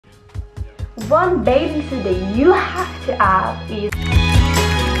one bathing suit that you have to have is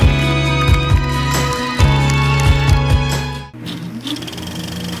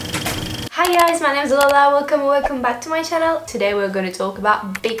Hi guys, my name is Lola, welcome back to my channel. Today we're going to talk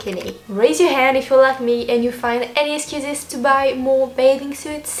about bikini. Raise your hand if you're like me and you find any excuses to buy more bathing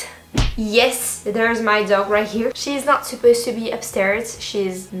suits. Yes, there's my dog right here. She's not supposed to be upstairs,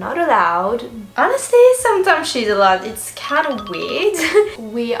 she's not allowed. Honestly, sometimes she's allowed, it's kind of weird.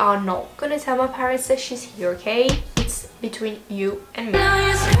 We are not gonna tell my parents that she's here, okay? It's between you and me.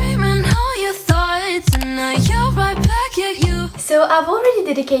 So I've already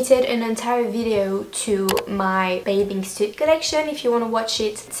dedicated an entire video to my bathing suit collection. If you want to watch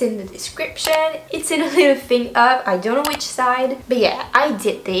it, it's in the description. It's in a little thing up, I don't know which side. But yeah, I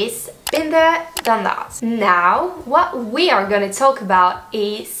did this. Been there, done that. Now, what we are gonna talk about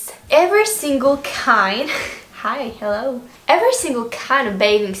is every single kind hi, hello. Every single kind of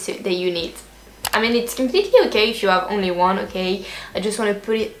bathing suit that you need. I mean, it's completely okay if you have only one, okay? I just want to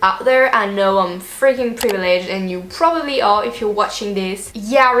put it out there. I know I'm freaking privileged and you probably are if you're watching this.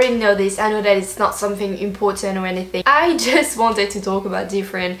 Yeah, I already know this. I know that it's not something important or anything. I just wanted to talk about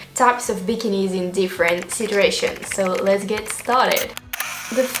different types of bikinis in different situations. So let's get started.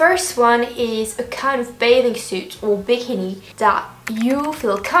 The first one is a kind of bathing suit or bikini that you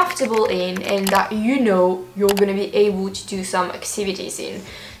feel comfortable in and that you know you're gonna be able to do some activities in.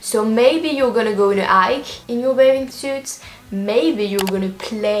 So maybe you're gonna go on a hike in your bathing suit, maybe you're gonna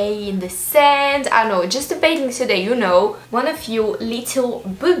play in the sand, I don't know, just a bathing suit that you know one of your little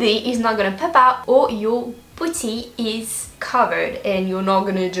booby is not gonna pop out or your booty is covered and you're not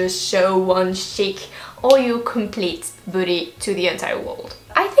gonna just show one cheek or your complete booty to the entire world.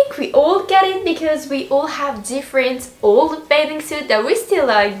 I think we all get it because we all have different old bathing suits that we still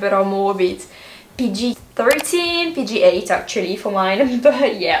like but are more a bit PG-13, PG-8 actually for mine,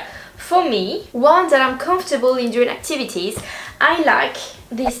 but yeah. For me, one that I'm comfortable in doing activities, I like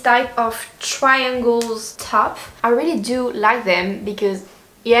this type of triangles top. I really do like them because,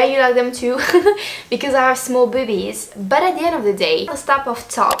 yeah, you like them too, because I have small boobies. But at the end of the day, this type of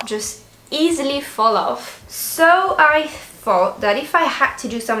top just easily fall off. So I thought that if I had to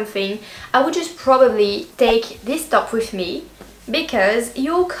do something, I would just probably take this top with me. Because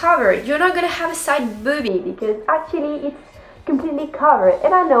you're covered, you're not gonna have a side boobie because actually it's completely covered.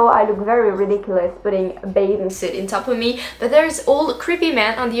 And I know I look very ridiculous putting a bathing suit in top of me, but there's all creepy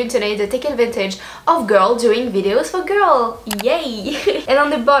men on the internet that take advantage of girl doing videos for girl. Yay! And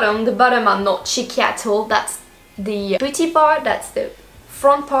on the bottom are not cheeky at all. That's the booty part, that's the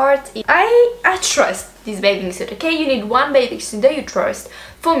front part. I trust this bathing suit, okay? You need one bathing suit that you trust.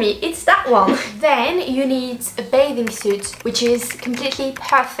 For me, it's that one. Then you need a bathing suit which is completely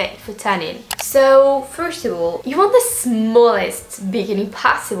perfect for tanning. So first of all, you want the smallest bikini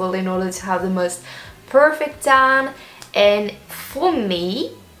possible in order to have the most perfect tan. And for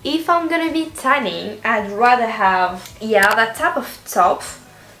me, if I'm gonna be tanning, I'd rather have, yeah, that type of top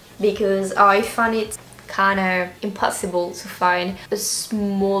because I find it kind of impossible to find a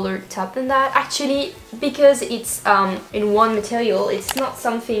smaller top than that. Actually, because it's in one material, it's not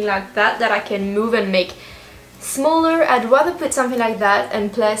something like that I can move and make smaller. I'd rather put something like that,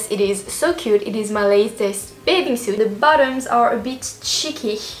 and plus it is so cute. It is my latest bathing suit. The bottoms are a bit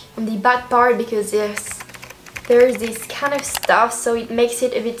cheeky on the back part because there's this kind of stuff, so it makes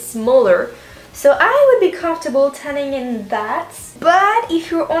it a bit smaller. So I would be comfortable tanning in that. But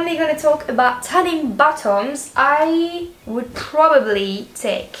if you're only gonna talk about tanning bottoms, I would probably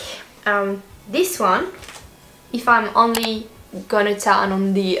take this one if I'm only gonna tan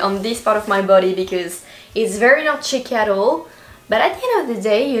on this part of my body because it's very not cheeky at all. But at the end of the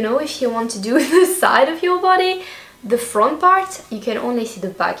day, you know, if you want to do the side of your body, the front part, you can only see the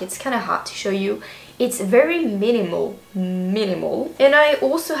back. It's kind of hard to show you. It's very minimal. And I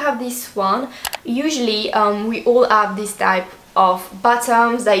also have this one. Usually we all have this type of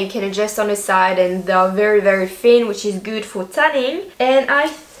bottoms that you can adjust on the side and they are very thin, which is good for tanning. And I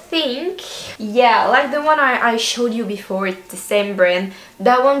think, yeah, like the one I showed you before, it's the same brand.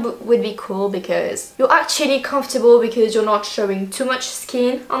 That one would be cool because you're actually comfortable because you're not showing too much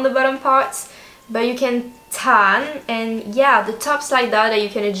skin on the bottom parts, but you can tan. And yeah, the tops like that you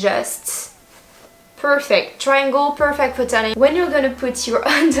can adjust. Perfect. Triangle, perfect for tanning. When you're gonna put your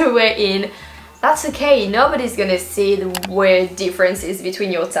underwear in, that's okay. Nobody's gonna see the weird differences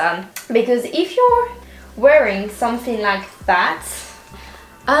between your tan. Because if you're wearing something like that,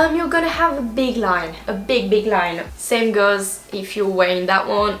 you're gonna have a big line. A big line. Same goes if you're wearing that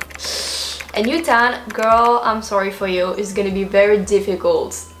one. And you tan, girl, I'm sorry for you. It's gonna be very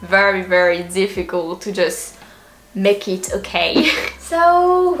difficult. Very difficult to just make it okay.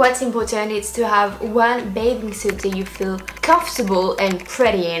 So what's important is to have one bathing suit that you feel comfortable and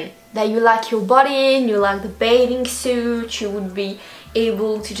pretty in, that you like your body in, you like the bathing suit, you would be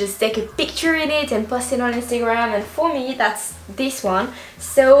able to just take a picture in it and post it on Instagram, and for me that's this one.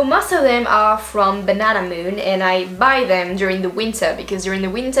 So most of them are from Banana Moon, and I buy them during the winter because during the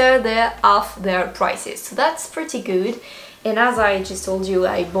winter they're off their prices, so that's pretty good. And as I just told you,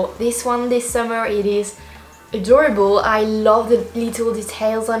 I bought this one this summer. It is adorable. I love the little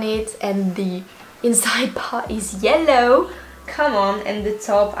details on it, and the inside part is yellow. Come on, and the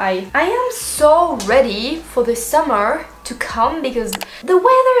top, I am so ready for the summer to come because the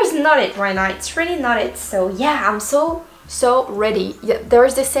weather is not it right now. It's really not it. So yeah, I'm so ready. Yeah, there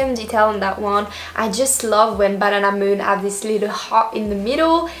is the same detail on that one. I just love when Banana Moon have this little heart in the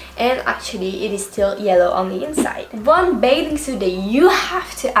middle, and actually it is still yellow on the inside. One bathing suit that you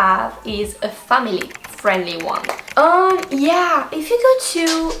have to have is a family friendly one. Yeah, if you go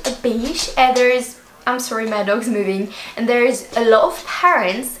to a beach and there's, I'm sorry, my dog's moving, and there's a lot of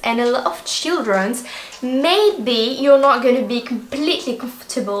parents and a lot of children, maybe you're not going to be completely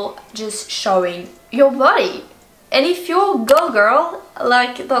comfortable just showing your body. And if you're a girl,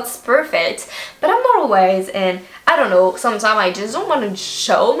 like, that's perfect. But I'm not always, and I don't know, sometimes I just don't want to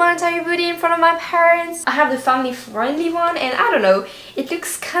show my entire body in front of my parents. I have the family friendly one, and I don't know, it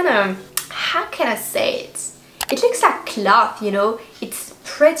looks kind of, how can I say it? It looks like cloth, you know, it's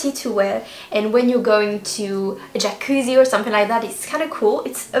pretty to wear, and when you're going to a jacuzzi or something like that, it's kind of cool.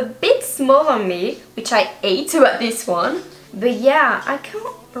 It's a bit small on me, which I hate about this one, but yeah, I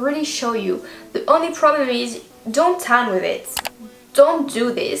can't really show you. The only problem is, don't tan with it, don't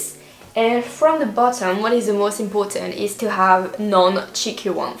do this. And from the bottom, what is the most important is to have non-cheeky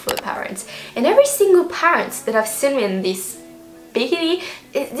one for the parents. And every single parent that I've seen me in this bikini,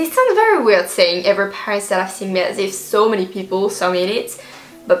 this sounds very weird saying every parent that I've seen me, as if so many people saw me in it,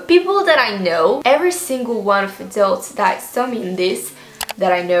 but people that I know, every single one of adults that saw me in this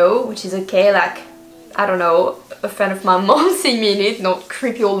that I know, which is okay, like, I don't know, a friend of my mom seeing me in it, not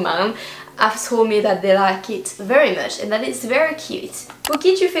creepy old man, have told me that they like it very much and that it's very cute.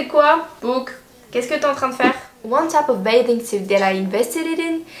 Pookie, tu fais quoi? Book, qu'est-ce que t'es en train de faire? One type of bathing suit that I invested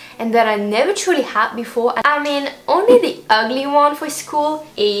in and that I never truly had before, I mean, only the ugly one for school,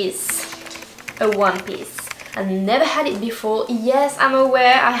 is a one piece. I never had it before. Yes, I'm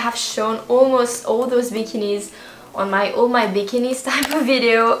aware I have shown almost all those bikinis on my all my bikinis type of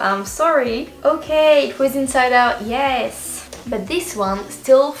video. I'm sorry. Okay, it was inside out, yes. But this one,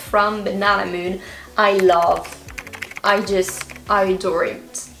 still from Banana Moon, I love. I adore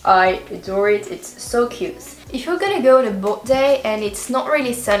it. I adore it. It's so cute. If you're gonna go on a boat day and it's not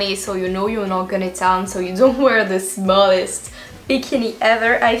really sunny, so you know you're not gonna tan, so you don't wear the smallest bikini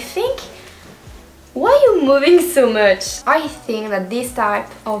ever, I think, why are you moving so much? I think that this type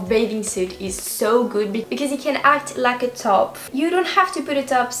of bathing suit is so good because it can act like a top. You don't have to put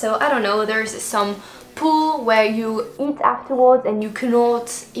it up, so I don't know, there's some pool where you eat afterwards and you cannot,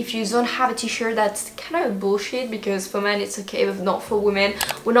 if you don't have a t-shirt, that's kind of bullshit because for men it's okay but not for women.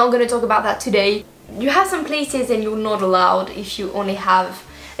 We're not going to talk about that today. You have some places and you're not allowed if you only have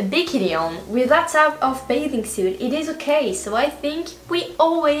a bikini on. With that type of bathing suit, it is okay, so I think we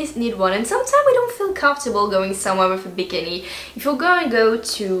always need one, and sometimes we don't feel comfortable going somewhere with a bikini. If you're going to go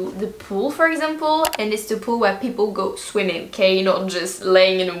to the pool, for example, and it's the pool where people go swimming, okay, not just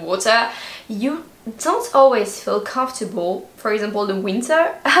laying in the water, you don't always feel comfortable, for example, in the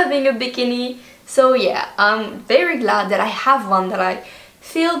winter, having a bikini. So yeah, I'm very glad that I have one that I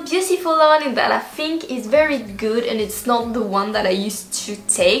feel beautiful on and that I think is very good, and it's not the one that I used to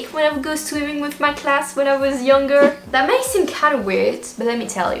take when I would go swimming with my class when I was younger. That may seem kind of weird, but let me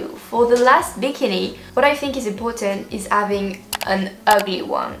tell you, for the last bikini, what I think is important is having an ugly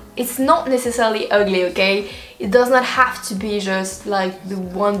one. It's not necessarily ugly, okay? It does not have to be just like the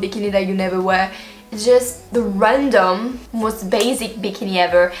one bikini that you never wear. It's just the random, most basic bikini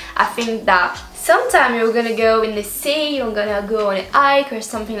ever. I think that sometimes you're gonna go in the sea, you're gonna go on a hike or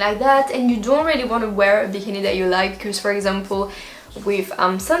something like that, and you don't really want to wear a bikini that you like because, for example, with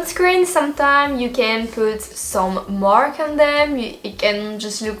sunscreen, sometimes you can put some mark on them. It can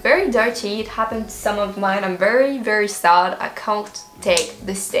just look very dirty. It happened to some of mine. I'm very sad. I can't take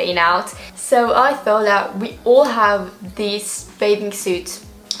the stain out. So I thought that we all have this bathing suit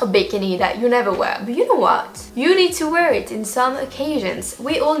or bikini that you never wear, but you know what? You need to wear it in some occasions.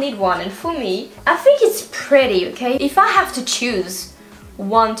 We all need one, and for me, I think it's pretty, okay? If I have to choose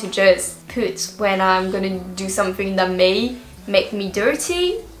one to just put when I'm gonna do something that may make me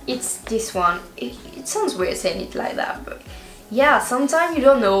dirty, it's this one. It sounds weird saying it like that, but yeah, sometimes you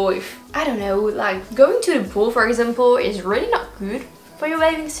don't know if, I don't know, like going to the pool for example is really not good for your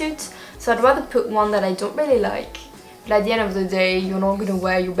bathing suit, so I'd rather put one that I don't really like. But at the end of the day, you're not gonna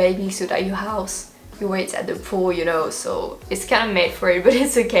wear your bathing suit at your house, you wear it at the pool, you know, so it's kind of made for it, but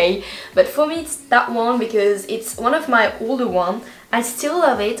it's okay. But for me it's that one because it's one of my older ones. I still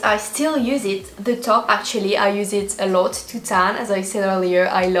love it, I still use it. The top, actually, I use it a lot to tan. As I said earlier,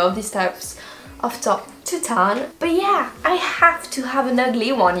 I love these types of top to tan. But yeah, I have to have an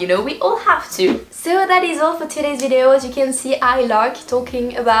ugly one, you know, we all have to. So that is all for today's video. As you can see, I like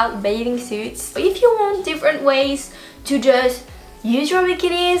talking about bathing suits. If you want different ways to just use your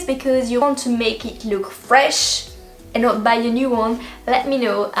bikinis because you want to make it look fresh and not buy a new one, let me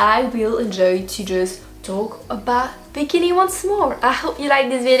know. I will enjoy to just talk about bikini once more. I hope you like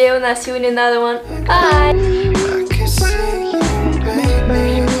this video and I'll see you in another one. Bye!